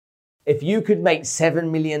If you could make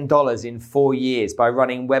 $7 million in 4 years by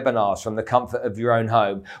running webinars from the comfort of your own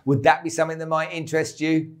home, would that be something that might interest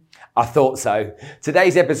you? I thought so.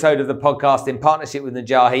 Today's episode of the podcast, in partnership with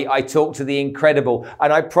Najahi, I talk to the incredible,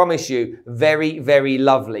 and I promise you, very, very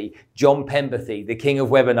lovely John Penberthy, the king of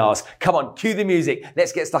webinars. Come on, cue the music.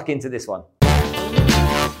 Let's get stuck into this one.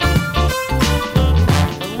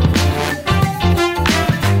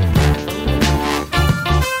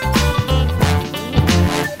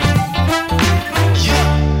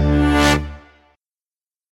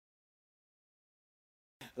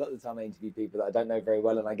 A lot of the time I interview people that I don't know very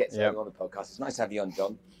well and I get to know on the podcast. It's nice to have you on,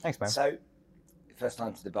 John. Thanks, man. So, first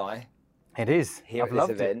time to Dubai. It is. Here I've at this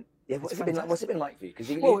loved event. it. Yeah, what's it been like for you? Because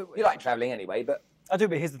you like travelling anyway, but... I do,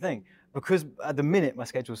 but here's the thing. Because at the minute my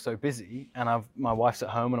schedule's so busy and my wife's at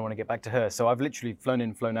home and I want to get back to her. So I've literally flown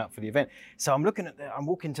in, flown out for the event. So I'm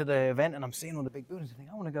walking to the event and I'm seeing all the big buildings and think,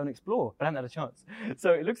 I want to go and explore, but I haven't had a chance.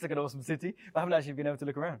 So it looks like an awesome city, but I haven't actually been able to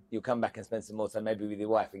look around. You'll come back and spend some more time maybe with your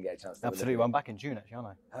wife and get a chance to Absolutely. Well, I'm back in June actually, aren't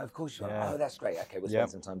I? Oh, of course you are. Yeah. Oh, that's great. Okay, we'll spend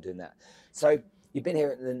some time doing that. So you've been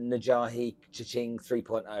here at the Najahi Cha-Ching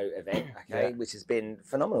 3.0 event, okay, which has been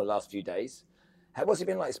phenomenal the last few days. What's it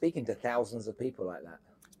been like speaking to thousands of people like that?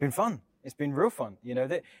 It's been fun. It's been real fun. You know,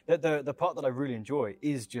 the part that I really enjoy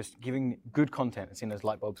is just giving good content and seeing those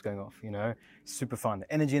light bulbs going off, you know. Super fun.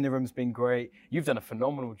 The energy in the room's been great. You've done a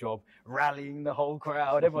phenomenal job rallying the whole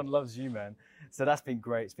crowd. Everyone loves you, man. So that's been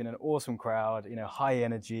great. It's been an awesome crowd, you know, high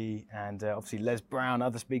energy. And obviously Les Brown,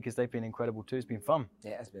 other speakers, they've been incredible too. It's been fun.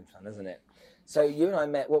 Yeah, it's been fun, hasn't it? So you and I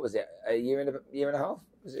met, what was it, a year and a half?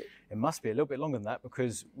 Was it? It must be a little bit longer than that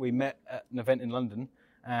because we met at an event in London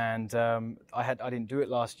and I didn't do it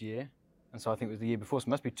last year. And so I think it was the year before, so it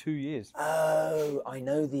must be 2 years. Oh, I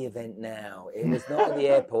know the event now. It was not at the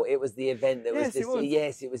airport. It was the event that was this.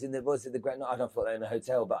 Yes, it was in the Grand. No, I don't thought they were in the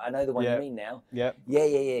hotel, but I know the one you mean now. Yeah.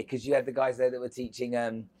 Yeah. Because you had the guys there that were teaching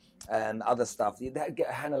other stuff. That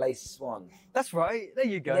Hannah Swan. That's right. There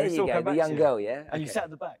you go. There you go. The young girl, yeah. And you sat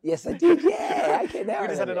at the back. Yes, I did. Yeah. Okay, now we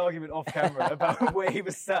just had an argument off camera about where he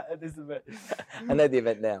was sat at this event. I know the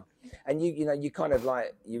event now, and you kind of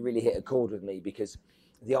like you really hit a chord with me because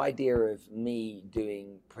the idea of me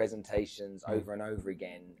doing presentations over and over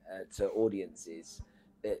again to audiences,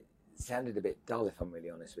 it sounded a bit dull, if I'm really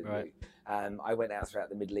honest with you. I went out throughout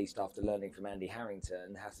the Middle East after learning from Andy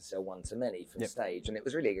Harrington how to sell one-to-many from stage, and it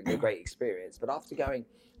was really a great experience. But after going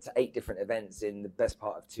to 8 different events in the best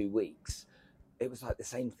part of 2 weeks, it was like the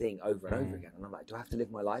same thing over and over again. And I'm like, do I have to live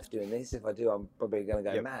my life doing this? If I do, I'm probably going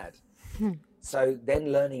to go mad. So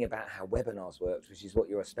then learning about how webinars worked, which is what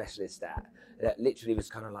you're a specialist at, that literally was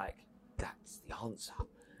kind of like, that's the answer.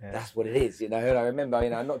 Yeah. That's what it is, you know. And I remember,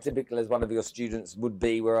 I'm not typical as one of your students would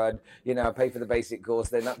be, where I'd, pay for the basic course,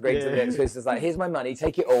 then upgrade to the next course. It's like, here's my money,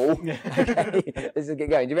 take it all. Okay, let's get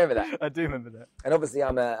going. Do you remember that? I do remember that. And obviously,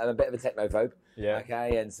 I'm a bit of a technophobe. Yeah.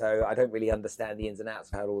 Okay, and so I don't really understand the ins and outs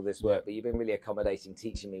of how all this worked. But you've been really accommodating,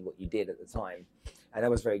 teaching me what you did at the time, and I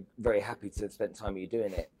was very, very happy to spend time with you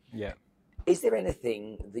doing it. Yeah. Is there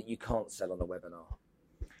anything that you can't sell on a webinar?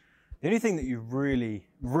 The only thing that you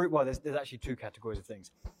well, there's actually 2 categories of things.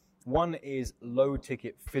 One is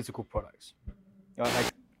low-ticket physical products. I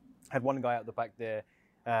had one guy out the back there.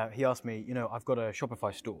 He asked me, I've got a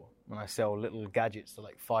Shopify store and I sell little gadgets for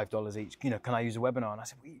like $5 each. Can I use a webinar? And I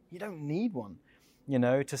said, well, you don't need one.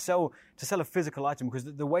 To sell a physical item, because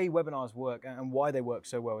the way webinars work and why they work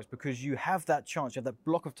so well is because you have that chance, you have that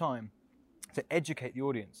block of time to educate the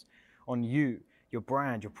audience on you, your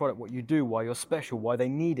brand, your product, what you do, why you're special, why they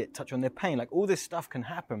need it, touch on their pain. Like all this stuff can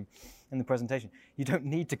happen in the presentation. You don't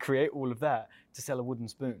need to create all of that to sell a wooden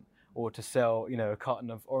spoon or to sell, a carton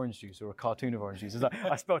of orange juice or a cartoon of orange juice. It's like,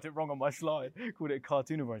 I spelled it wrong on my slide, called it a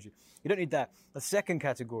cartoon of orange juice. You don't need that. The second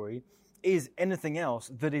category is anything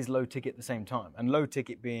else that is low ticket at the same time. And low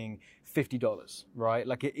ticket being $50, right?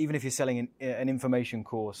 Like even if you're selling an information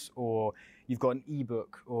course or you've got an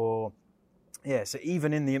ebook or so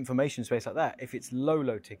even in the information space like that, if it's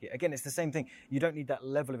low ticket, again, it's the same thing. You don't need that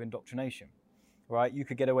level of indoctrination, right? You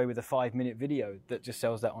could get away with a 5-minute video that just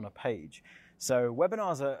sells that on a page. So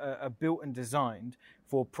webinars are built and designed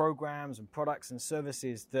for programs and products and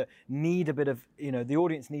services that need a bit of, the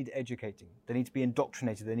audience need educating. They need to be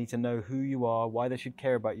indoctrinated. They need to know who you are, why they should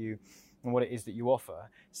care about you, and what it is that you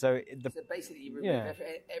offer. So basically, you remove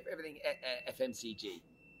everything FMCG.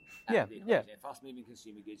 Yeah. Fast-moving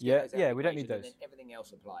consumer goods. Yeah, we don't need those. And everything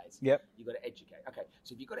else applies. Yep. You've got to educate. Okay,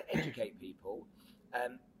 so if you've got to educate people,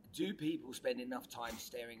 do people spend enough time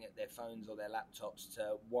staring at their phones or their laptops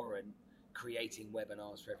to warrant creating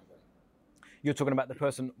webinars for everybody? You're talking about the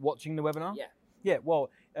person watching the webinar? Yeah. Yeah, well,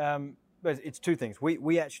 But it's two things.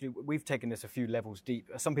 We've taken this a few levels deep.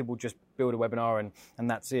 Some people just build a webinar and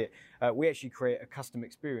that's it. We actually create a custom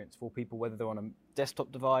experience for people, whether they're on a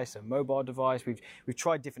desktop device, a mobile device. We've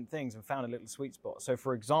tried different things and found a little sweet spot. So,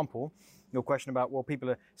 for example, your question about, well, people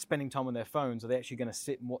are spending time on their phones. Are they actually going to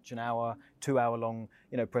sit and watch an hour, 2 hour long,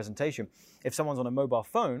 presentation? If someone's on a mobile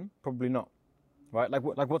phone, probably not. Right, like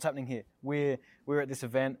what's happening here? We're at this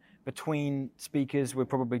event. Between speakers, we're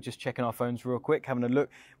probably just checking our phones real quick, having a look.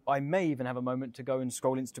 I may even have a moment to go and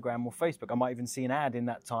scroll Instagram or Facebook. I might even see an ad in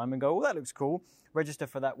that time and go, oh, that looks cool. Register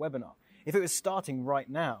for that webinar. If it was starting right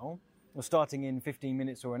now, or starting in 15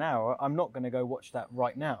 minutes or an hour, I'm not going to go watch that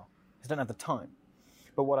right now because I don't have the time.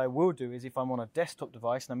 But what I will do is if I'm on a desktop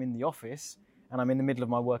device and I'm in the office and I'm in the middle of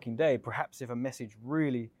my working day, perhaps if a message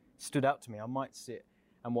really stood out to me, I might sit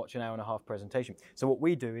and watch an hour and a half presentation. So what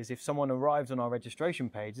we do is if someone arrives on our registration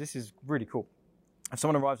page, this is really cool. If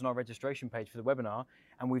someone arrives on our registration page for the webinar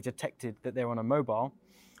and we've detected that they're on a mobile,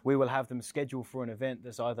 we will have them scheduled for an event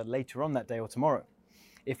that's either later on that day or tomorrow.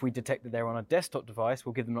 If we detect that they're on a desktop device,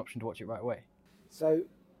 we'll give them an option to watch it right away. So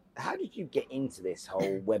how did you get into this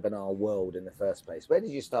whole webinar world in the first place? Where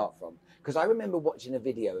did you start from? Because I remember watching a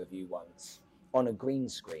video of you once on a green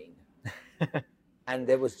screen. And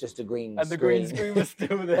there was just a green screen. And the green screen was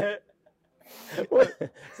still there.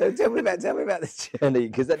 So tell me about the journey,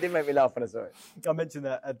 because that did make me laugh when I saw it. I mentioned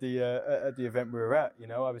that at the event we were at.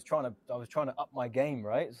 I was trying to up my game,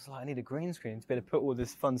 right? It's like I need a green screen to be able to put all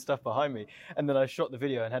this fun stuff behind me. And then I shot the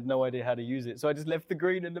video and had no idea how to use it, so I just left the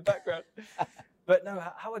green in the background. But no,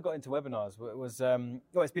 how I got into webinars was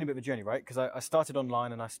it's been a bit of a journey, right? Because I started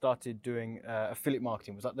online and I started doing affiliate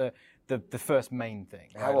marketing. It was like the first main thing.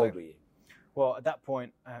 Right? How old were you? Well, at that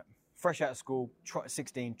point, fresh out of school,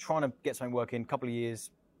 16, trying to get something working, a couple of years,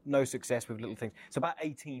 no success with little things. So about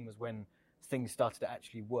 18 was when things started to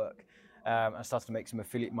actually work. I started to make some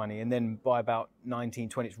affiliate money. And then by about 19,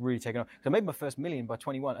 20, it's really taken off. So I made my first million by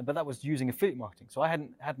 21, but that was using affiliate marketing. So I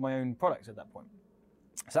hadn't had my own products at that point.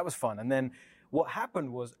 So that was fun. And then what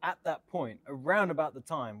happened was at that point, around about the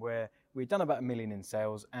time where we'd done about $1 million in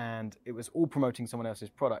sales and it was all promoting someone else's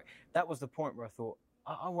product, that was the point where I thought,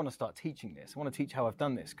 I want to start teaching this. I want to teach how I've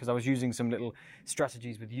done this because I was using some little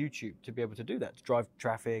strategies with YouTube to be able to do that, to drive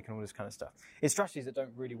traffic and all this kind of stuff. It's strategies that don't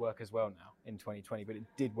really work as well now in 2020, but it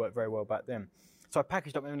did work very well back then. So I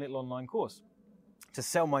packaged up my own little online course. To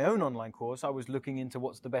sell my own online course, I was looking into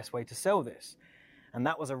what's the best way to sell this. And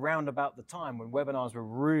that was around about the time when webinars were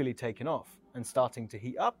really taking off and starting to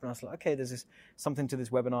heat up. And I was like, okay, there's something to this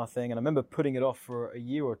webinar thing. And I remember putting it off for a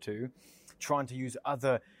year or two, trying to use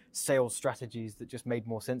other sales strategies that just made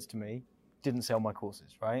more sense to me. Didn't sell my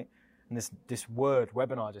courses, right? And this word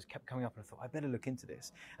webinar just kept coming up, and I thought I better look into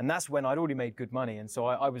this. And that's when I'd already made good money. And so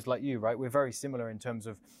I was like you, right? We're very similar in terms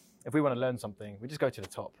of if we want to learn something, we just go to the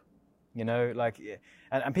top.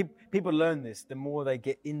 And people learn this. The more they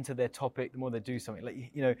get into their topic, the more they do something.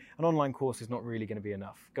 An online course is not really going to be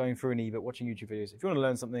enough. Going through an ebook, watching YouTube videos. If you want to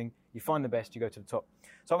learn something, you find the best, you go to the top.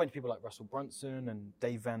 So I went to people like Russell Brunson and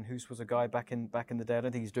Dave Van Hoos was a guy back in the day. I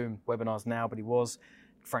don't think he's doing webinars now, but he was.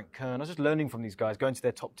 Frank Kern. I was just learning from these guys, going to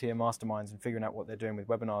their top tier masterminds and figuring out what they're doing with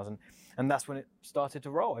webinars. And that's when it started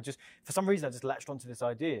to roll. For some reason, I just latched onto this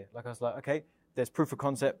idea. I was like, okay, there's proof of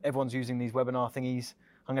concept. Everyone's using these webinar thingies.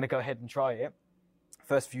 I'm going to go ahead and try it.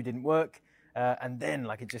 First few didn't work. And then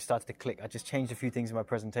it just started to click. I just changed a few things in my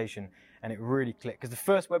presentation and it really clicked. Because the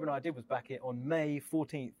first webinar I did was back on May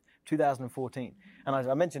 14th, 2014. And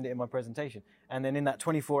I mentioned it in my presentation. And then in that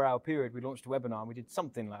 24-hour period, we launched a webinar and we did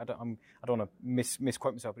something like, I don't want to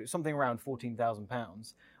misquote myself, but it was something around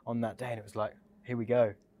 £14,000 on that day. And it was like, here we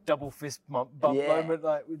go. Double fist bump moment,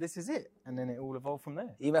 this is it. And then it all evolved from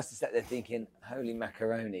there. You must have sat there thinking, holy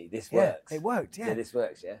macaroni, this works. It worked, yeah. This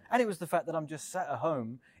works, yeah. And it was the fact that I'm just sat at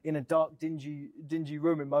home in a dark, dingy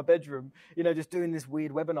room in my bedroom, just doing this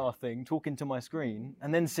weird webinar thing, talking to my screen,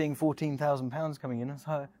 and then seeing £14,000 coming in. I was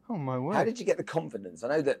like, oh my word. How did you get the confidence? I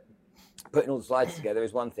know that putting all the slides together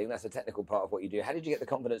is one thing. That's a technical part of what you do. How did you get the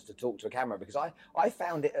confidence to talk to a camera? Because I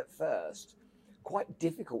found it at first quite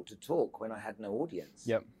difficult to talk when I had no audience.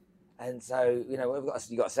 Yep. And so,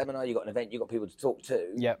 you've got a seminar, you've got an event, you've got people to talk to.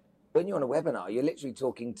 Yep. When you're on a webinar, you're literally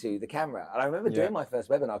talking to the camera. And I remember doing my first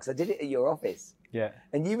webinar because I did it at your office. Yeah.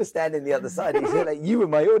 And you were standing the other side. And you like, you were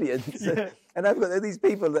my audience. Yeah. And I've got these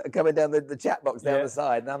people that are coming down the chat box down the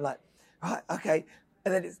side. And I'm like, right, okay.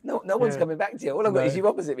 And then it's no one's coming back to you. All I've got is you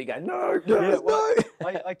opposite me going, no.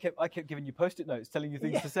 I kept giving you post-it notes, telling you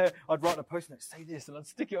things to say. I'd write a post-it note, say this, and I'd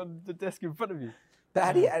stick it on the desk in front of you. But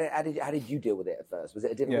how did you deal with it at first? Was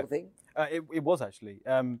it a difficult thing? It was actually.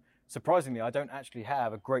 surprisingly, I don't actually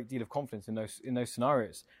have a great deal of confidence in those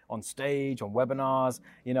scenarios. On stage, on webinars,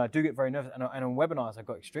 I do get very nervous. And on webinars, I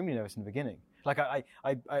got extremely nervous in the beginning. Like I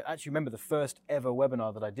actually remember the first ever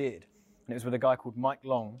webinar that I did, and it was with a guy called Mike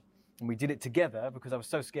Long. And we did it together because I was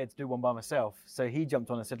so scared to do one by myself. So he jumped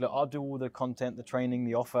on and said, look, I'll do all the content, the training,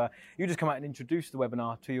 the offer. You just come out and introduce the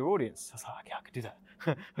webinar to your audience. I was like, okay, I could do that.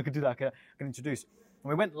 I could do that. I can introduce. And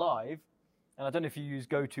we went live. And I don't know if you use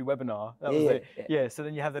GoToWebinar. That was it. Yeah, so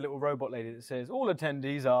then you have the little robot lady that says, all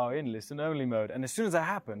attendees are in listen-only mode. And as soon as that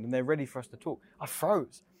happened and they're ready for us to talk, I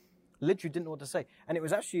froze. Literally didn't know what to say. And it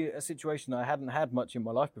was actually a situation I hadn't had much in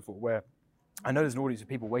my life before, where I know there's an audience of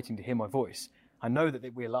people waiting to hear my voice. I know that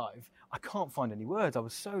we're live. I can't find any words. I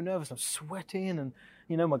was so nervous. I'm sweating and,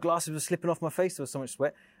 my glasses were slipping off my face. There was so much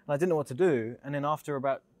sweat and I didn't know what to do. And then after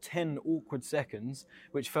about 10 awkward seconds,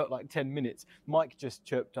 which felt like 10 minutes, Mike just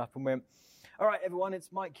chirped up and went, all right, everyone, it's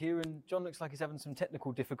Mike here and John looks like he's having some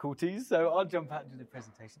technical difficulties. So I'll jump out and do the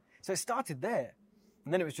presentation. So it started there.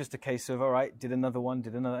 And then it was just a case of, all right, did another one.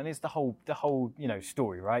 And it's the whole,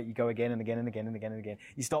 story, right? You go again and again and again and again and again.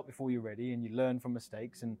 You start before you're ready and you learn from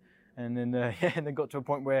mistakes and then got to a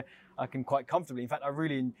point where I can quite comfortably. In fact, I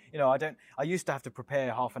really, I used to have to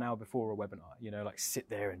prepare half an hour before a webinar, like sit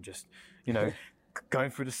there and just, going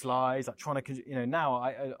through the slides, like trying to, now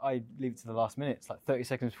I leave it to the last minute. It's like 30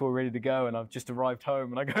 seconds before we're ready to go and I've just arrived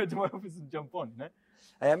home and I go into my office and jump on,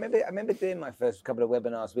 I remember doing my first couple of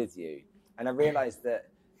webinars with you and I realized that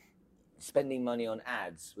spending money on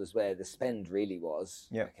ads was where the spend really was,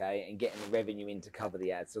 okay, and getting the revenue in to cover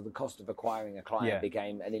the ads. So the cost of acquiring a client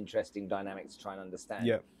became an interesting dynamic to try and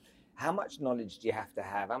understand. How much knowledge do you have to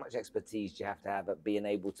have? How much expertise do you have to have at being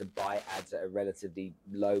able to buy ads at a relatively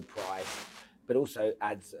low price, but also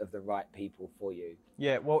ads of the right people for you?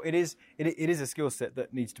 Yeah, well, it is a skill set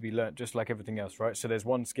that needs to be learnt, just like everything else, right? So there's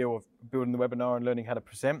one skill of building the webinar and learning how to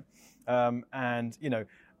present, and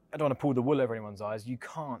I don't want to pull the wool over anyone's eyes. You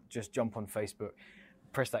can't just jump on Facebook,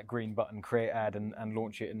 press that green button, create ad and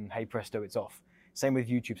launch it and hey presto, it's off. Same with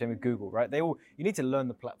YouTube, same with Google, right? You need to learn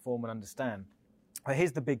the platform and understand. But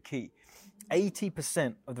here's the big key.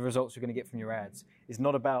 80% of the results you're going to get from your ads is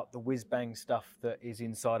not about the whiz-bang stuff that is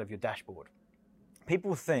inside of your dashboard.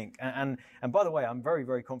 People think, and by the way, I'm very,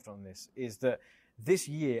 very confident on this, is that this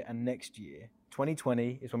year and next year,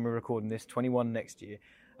 2020 is when we're recording this, 21 next year,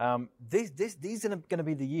 these are going to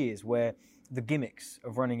be the years where the gimmicks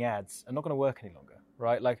of running ads are not going to work any longer,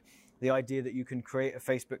 right? Like the idea that you can create a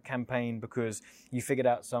Facebook campaign because you figured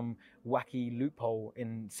out some wacky loophole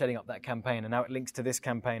in setting up that campaign and now it links to this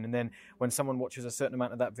campaign. And then when someone watches a certain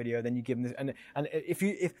amount of that video, then you give them this. And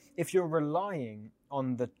if you're relying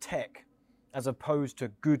on the tech as opposed to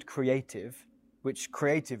good creative, which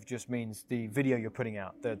creative just means the video you're putting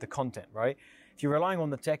out, the content, right? If you're relying on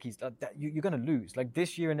the techies, you're going to lose. Like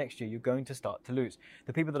this year and next year, you're going to start to lose.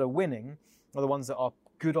 The people that are winning are the ones that are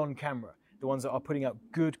good on camera, the ones that are putting out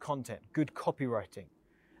good content, good copywriting.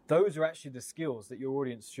 Those are actually the skills that your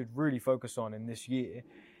audience should really focus on in this year,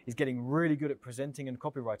 is getting really good at presenting and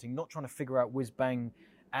copywriting, not trying to figure out whiz-bang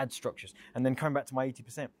ad structures. And then coming back to my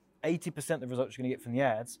 80%. 80% of the results you're going to get from the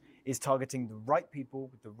ads is targeting the right people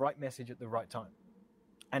with the right message at the right time.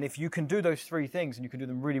 And if you can do those three things and you can do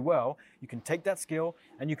them really well, you can take that skill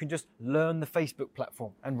and you can just learn the Facebook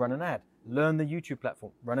platform and run an ad. Learn the YouTube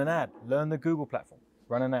platform, run an ad. Learn the Google platform,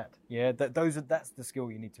 run an ad. Yeah, that's the skill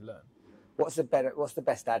you need to learn. What's the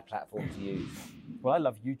best ad platform to use? Well, I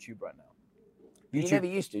love YouTube right now. You never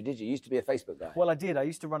used to, did you? You used to be a Facebook guy. Well, I did. I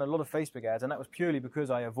used to run a lot of Facebook ads, and that was purely because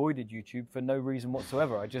I avoided YouTube for no reason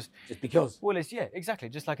whatsoever. Just because? Well, exactly.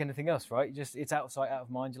 Just like anything else, right? It's out of sight, out of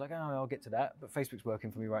mind. You're like, oh, I'll get to that. But Facebook's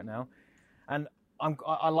working for me right now, and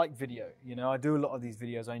I like video. I do a lot of these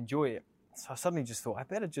videos. I enjoy it. So I suddenly just thought, I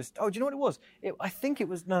better just. Oh, do you know what it was? I think it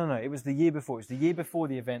was no. It was the year before. It was the year before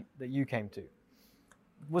the event that you came to.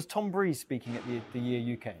 Was Tom Breeze speaking at the year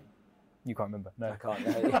you came? You can't remember? No. I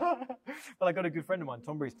can't. No. Well, I got a good friend of mine,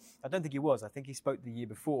 Tom Breeze. I don't think he was. I think he spoke the year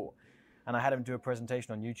before. And I had him do a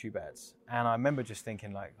presentation on YouTube ads. And I remember just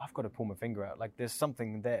thinking, like, I've got to pull my finger out. Like, there's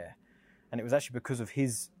something there. And it was actually because of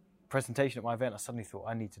his presentation at my event, I suddenly thought,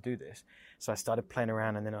 I need to do this. So I started playing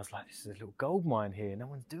around, and then I was like, this is a little gold mine here. No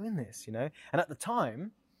one's doing this, And at the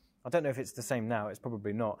time, I don't know if it's the same now. It's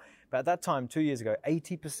probably not. But at that time, 2 years ago,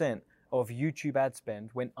 80% of YouTube ad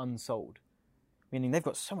spend went unsold. Meaning they've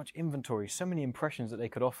got so much inventory, so many impressions that they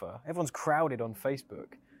could offer. Everyone's crowded on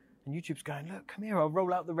Facebook. And YouTube's going, look, come here, I'll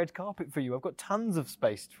roll out the red carpet for you. I've got tons of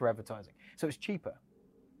space for advertising. So it's cheaper.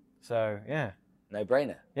 So, yeah.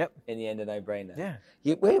 No-brainer. Yep. In the end, a no-brainer.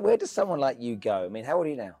 Yeah. Where does someone like you go? I mean, how old are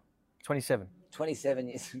you now? 27. 27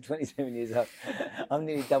 years old. I'm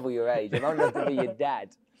nearly double your age. I'm old enough to be your dad.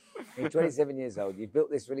 You're 27 years old. You've built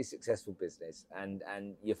this really successful business, and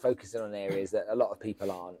you're focusing on areas that a lot of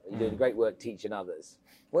people aren't. You're doing great work teaching others.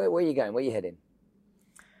 Where are you going? Where are you heading?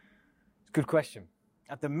 Good question.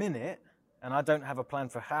 At the minute, and I don't have a plan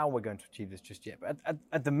for how we're going to achieve this just yet, but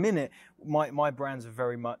at the minute, my brands are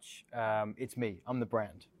very much, it's me. I'm the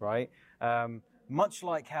brand, right? Much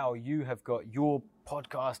like how you have got your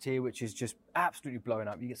podcast here, which is just absolutely blowing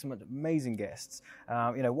up. You get some amazing guests.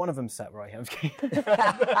 One of them sat right here. I'm just kidding.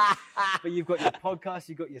 But you've got your podcast,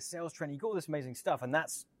 you've got your sales training, you've got all this amazing stuff, and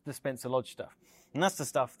that's the Spencer Lodge stuff. And that's the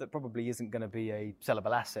stuff that probably isn't going to be a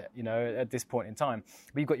sellable asset, at this point in time.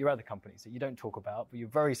 But you've got your other companies that you don't talk about, but you're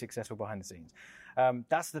very successful behind the scenes.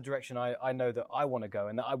 That's the direction I know that I want to go,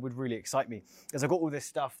 and that would really excite me. Because I've got all this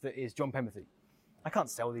stuff that is John Pempathy. I can't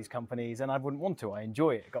sell these companies, and I wouldn't want to. I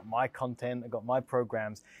enjoy it. I've got my content, I've got my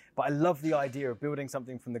programs, but I love the idea of building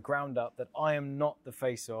something from the ground up that I am not the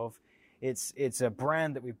face of. It's a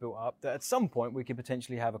brand that we've built up that at some point we could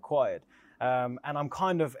potentially have acquired. And I'm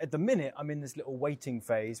kind of, at the minute, I'm in this little waiting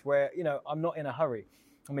phase where, I'm not in a hurry.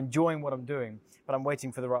 I'm enjoying what I'm doing, but I'm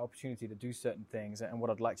waiting for the right opportunity to do certain things and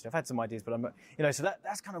what I'd like to do. I've had some ideas, but I'm not, so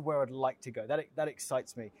that's kind of where I'd like to go. That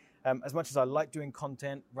excites me. As much as I like doing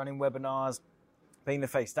content, running webinars, being the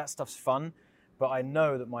face, that stuff's fun, but I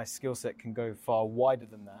know that my skill set can go far wider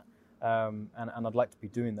than that, and I'd like to be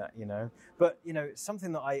doing that, But,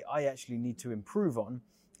 something that I actually need to improve on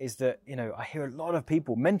is that, I hear a lot of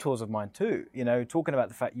people, mentors of mine too, talking about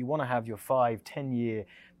the fact you want to have your 5-10 year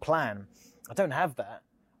plan. I don't have that.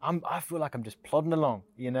 I feel like I'm just plodding along,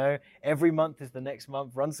 Every month is the next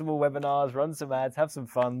month. Run some more webinars, run some ads, have some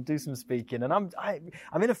fun, do some speaking. And I'm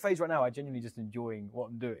in a phase right now, I genuinely just enjoying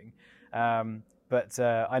what I'm doing. But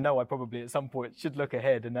I know I probably at some point should look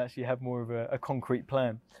ahead and actually have more of a concrete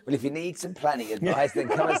plan. Well, if you need some planning advice, then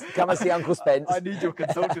come and see Uncle Spence. I need your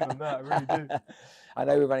consulting on that, I really do. I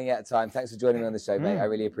know we're running out of time. Thanks for joining me on the show, mate. I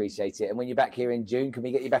really appreciate it. And when you're back here in June, can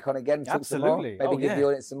we get you back on again and talk some more? Absolutely. Maybe give the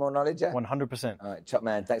audience some more knowledge? Yeah? 100%. All right, top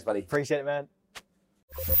man. Thanks, buddy. Appreciate it, man.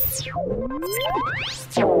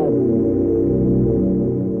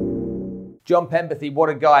 John Pempathy, what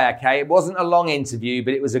a guy, okay? It wasn't a long interview,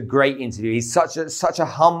 but it was a great interview. He's such a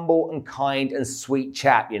humble and kind and sweet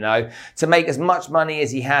chap, to make as much money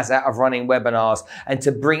as he has out of running webinars and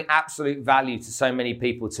to bring absolute value to so many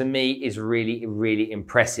people, to me, is really, really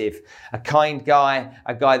impressive. A kind guy,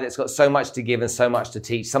 a guy that's got so much to give and so much to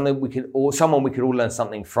teach, someone we could all learn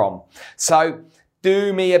something from. So,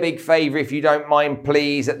 do me a big favor if you don't mind,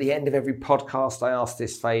 please. At the end of every podcast, I ask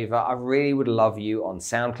this favor. I really would love you on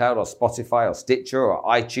SoundCloud or Spotify or Stitcher or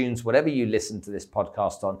iTunes, whatever you listen to this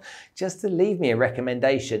podcast on, just to leave me a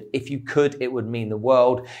recommendation. If you could, it would mean the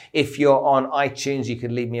world. If you're on iTunes, you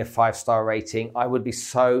could leave me a 5-star rating. I would be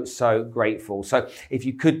so, so grateful. So if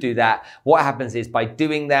you could do that, what happens is by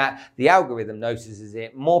doing that, the algorithm notices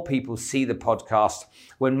it. More people see the podcast.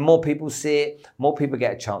 When more people see it, more people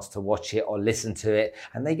get a chance to watch it or listen to it,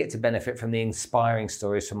 and they get to benefit from the inspiring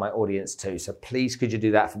stories from my audience too. So please, could you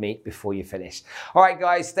do that for me before you finish? All right,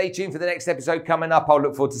 guys, stay tuned for the next episode coming up. I'll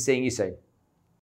look forward to seeing you soon.